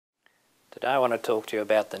Today I want to talk to you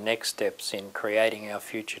about the next steps in creating our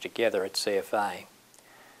future together at CFA.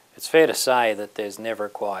 It's fair to say that there's never a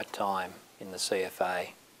quiet time in the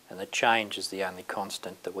CFA, and that change is the only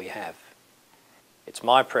constant that we have. It's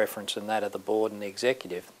my preference and that of the board and the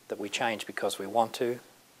executive that we change because we want to,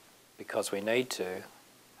 because we need to,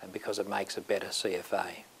 and because it makes a better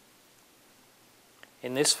CFA.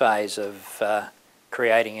 In this phase of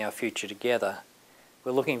creating our future together,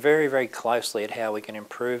 we're looking very, very closely at how we can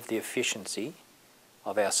improve the efficiency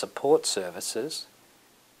of our support services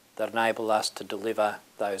that enable us to deliver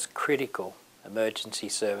those critical emergency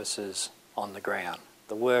services on the ground.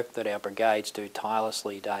 The work that our brigades do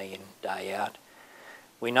tirelessly day in, day out.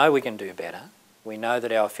 We know we can do better. We know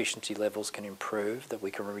that our efficiency levels can improve, that we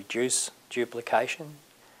can reduce duplication,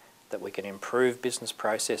 that we can improve business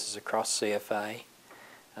processes across CFA,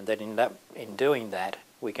 and that in doing that,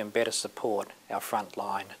 we can better support our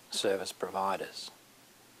frontline service providers.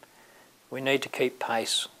 We need to keep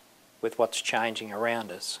pace with what's changing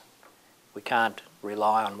around us. We can't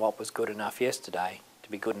rely on what was good enough yesterday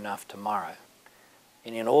to be good enough tomorrow.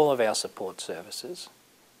 And in all of our support services,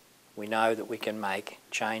 we know that we can make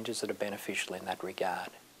changes that are beneficial in that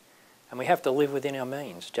regard. And we have to live within our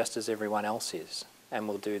means, just as everyone else is, and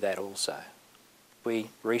we'll do that also.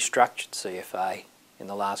 We restructured CFA in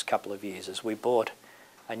the last couple of years as we bought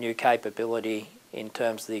a new capability in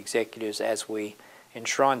terms of the executives as we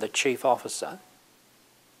enshrined the chief officer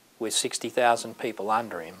with 60,000 people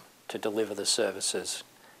under him to deliver the services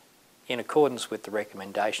in accordance with the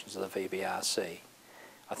recommendations of the VBRC.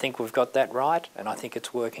 I think we've got that right, and I think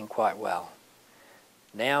it's working quite well.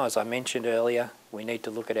 Now, as I mentioned earlier, we need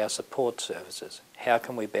to look at our support services. How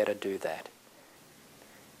can we better do that?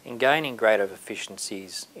 In gaining greater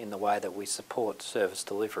efficiencies in the way that we support service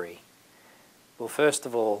delivery, we'll first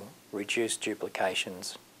of all reduce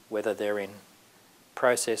duplications, whether they're in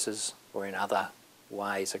processes or in other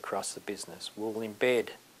ways across the business. We'll embed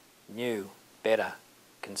new, better,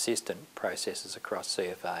 consistent processes across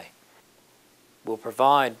CFA. We'll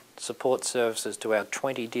provide support services to our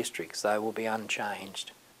 20 districts. They will be unchanged,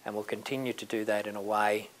 and we'll continue to do that in a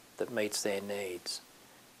way that meets their needs.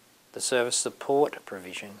 The service support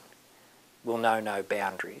provision will know no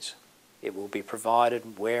boundaries. It will be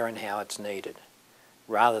provided where and how it's needed,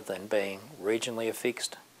 rather than being regionally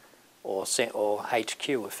affixed or HQ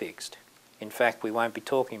affixed. In fact, we won't be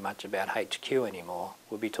talking much about HQ anymore.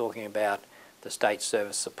 We'll be talking about the State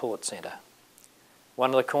Service Support Centre.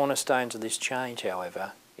 One of the cornerstones of this change,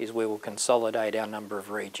 however, is we will consolidate our number of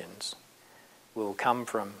regions. We will come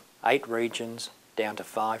from 8 regions down to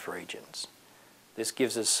 5 regions. This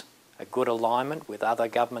gives us a good alignment with other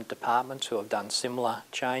government departments who have done similar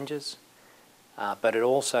changes, but it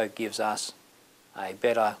also gives us a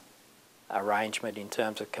better arrangement in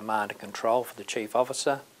terms of command and control for the chief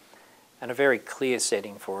officer, and a very clear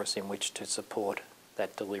setting for us in which to support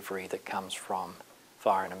that delivery that comes from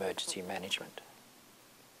fire and emergency management.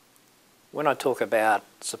 When I talk about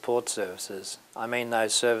support services, I mean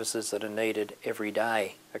those services that are needed every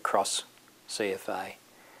day across CFA.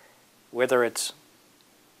 Whether it's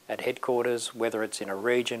at headquarters, whether it's in a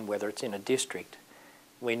region, whether it's in a district,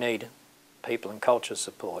 we need people and culture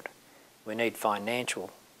support. We need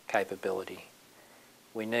financial capability.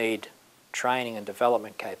 We need training and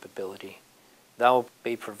development capability. They'll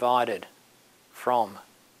be provided from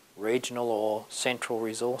regional or central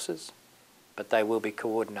resources, but they will be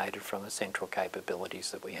coordinated from the central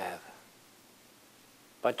capabilities that we have.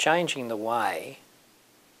 By changing the way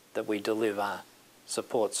that we deliver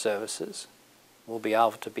support services, we'll be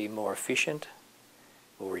able to be more efficient,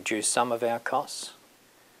 we'll reduce some of our costs.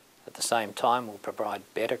 At the same time, we'll provide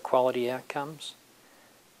better quality outcomes.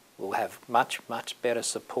 We'll have much, much better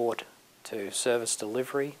support to service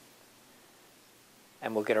delivery,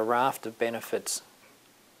 and we'll get a raft of benefits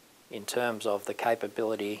in terms of the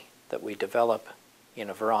capability that we develop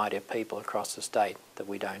in a variety of people across the state that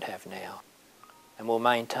we don't have now. And we'll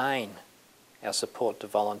maintain our support to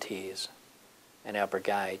volunteers and our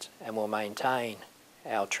brigades, and we'll maintain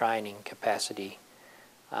our training capacity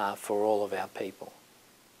for all of our people.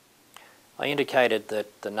 I indicated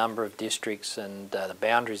that the number of districts and the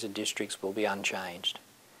boundaries of districts will be unchanged.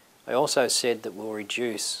 I also said that we'll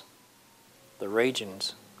reduce the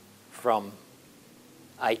regions from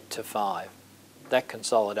 8 to 5. That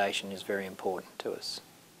consolidation is very important to us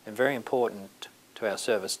and very important to our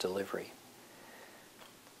service delivery.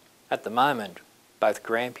 At the moment, both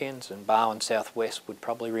Grampians and Barwon South West would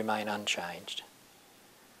probably remain unchanged.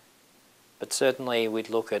 But certainly we'd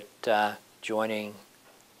look at joining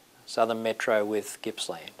Southern Metro with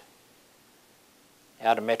Gippsland,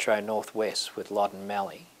 Outer Metro Northwest with Loddon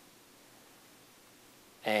Mallee,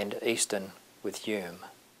 and Eastern with Hume.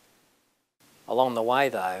 Along the way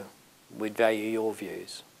though, we'd value your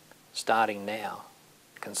views, starting now.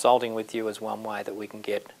 Consulting with you is one way that we can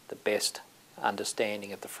get the best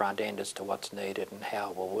understanding at the front end as to what's needed and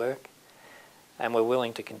how it will work, and we're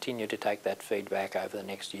willing to continue to take that feedback over the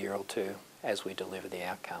next year or two as we deliver the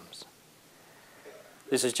outcomes.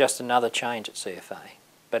 This is just another change at CFA,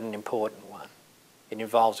 but an important one. It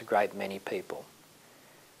involves a great many people.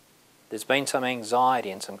 There's been some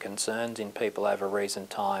anxiety and some concerns in people over recent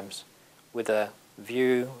times with a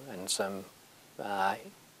view and some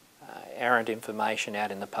errant information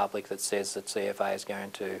out in the public that says that CFA is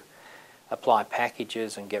going to apply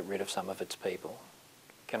packages and get rid of some of its people.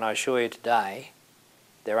 Can I assure you today,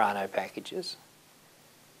 there are no packages.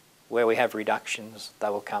 Where we have reductions, they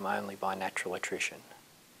will come only by natural attrition.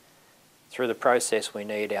 Through the process, we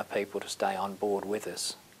need our people to stay on board with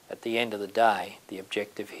us. At the end of the day, the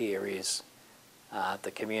objective here is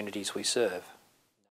the communities we serve.